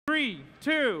3,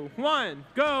 2, 1,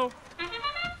 go.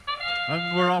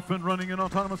 And we're off and running in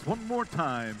autonomous one more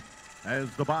time. As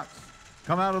the bots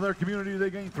come out of their community, they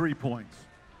gain 3 points.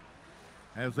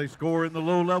 As they score in the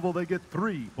low level, they get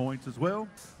 3 points as well.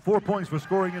 4 points for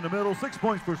scoring in the middle, 6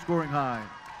 points for scoring high.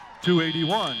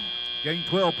 281 gain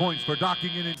 12 points for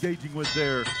docking and engaging with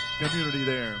their community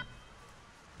there.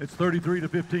 It's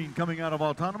 33-15 coming out of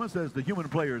autonomous as the human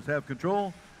players have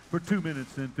control for 2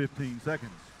 minutes and 15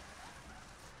 seconds.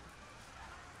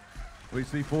 We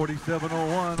see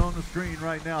 4701 on the screen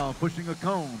right now, pushing a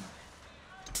cone.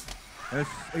 As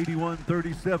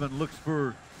 8137 looks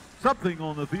for something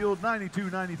on the field.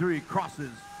 9293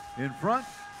 crosses in front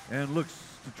and looks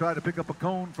to try to pick up a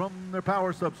cone from their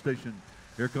power substation.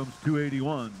 Here comes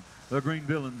 281, the Green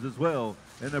Villains as well,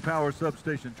 in their power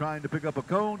substation, trying to pick up a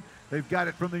cone. They've got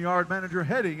it from the yard manager,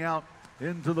 heading out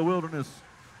into the wilderness.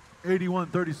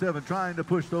 8137 trying to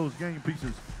push those game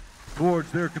pieces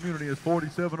towards their community as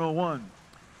 4701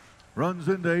 runs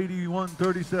into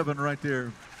 8137 right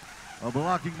there. A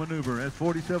blocking maneuver as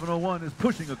 4701 is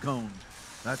pushing a cone.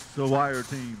 That's the Wire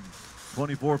team.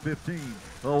 24-15,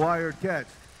 the Wired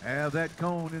Cats have that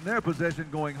cone in their possession,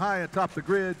 going high atop the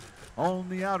grid on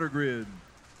the outer grid.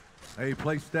 They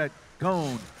place that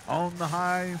cone on the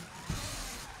high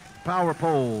power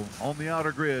pole on the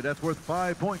outer grid. That's worth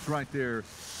 5 points right there,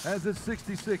 as it's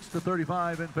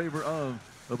 66-35 in favor of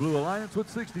the Blue Alliance with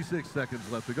 66 seconds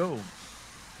left to go.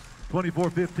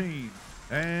 24-15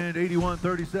 and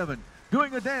 8137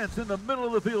 doing a dance in the middle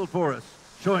of the field for us,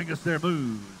 showing us their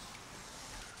moves.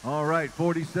 All right,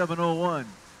 4701,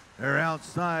 they're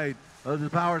outside of the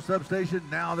power substation.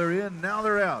 Now they're in, now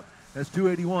they're out. As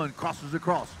 281 crosses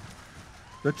across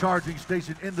the charging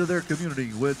station into their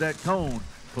community with that cone,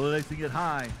 placing it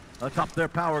high atop their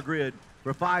power grid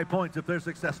for 5 points if they're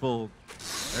successful.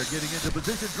 They're getting into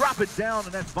position, drop it down,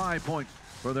 and that's 5 points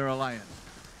for their alliance.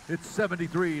 It's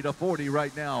 73-40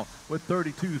 right now with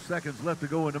 32 seconds left to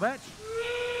go in the match.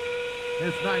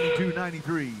 It's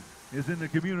 9293 is in the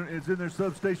community, is in their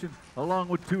substation along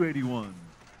with 281.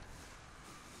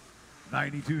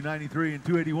 9293 and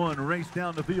 281 race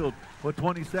down the field with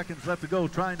 20 seconds left to go,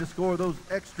 trying to score those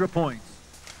extra points.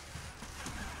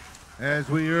 As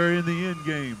we are in the end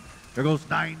game, there goes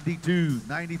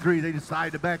 9293. They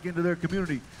decide to back into their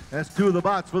community. That's 2 of the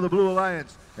bots for the Blue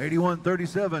Alliance.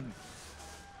 8137,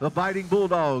 the Biting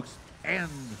Bulldogs and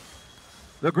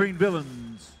the Green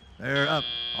Villains. They're up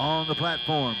on the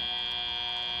platform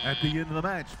at the end of the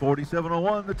match.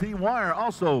 4701, the Team Wire,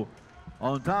 also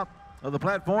on top of the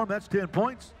platform. That's 10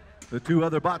 points. The 2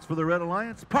 other bots for the Red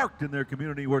Alliance parked in their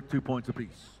community, worth 2 points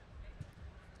apiece.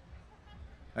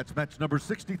 That's match number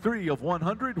 63 of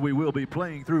 100. We will be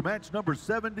playing through match number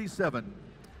 77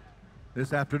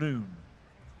 this afternoon.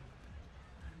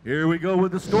 Here we go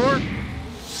with the score.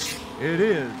 It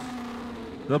is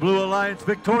the Blue Alliance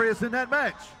victorious in that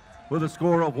match with a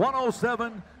score of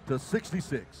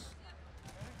 107-66.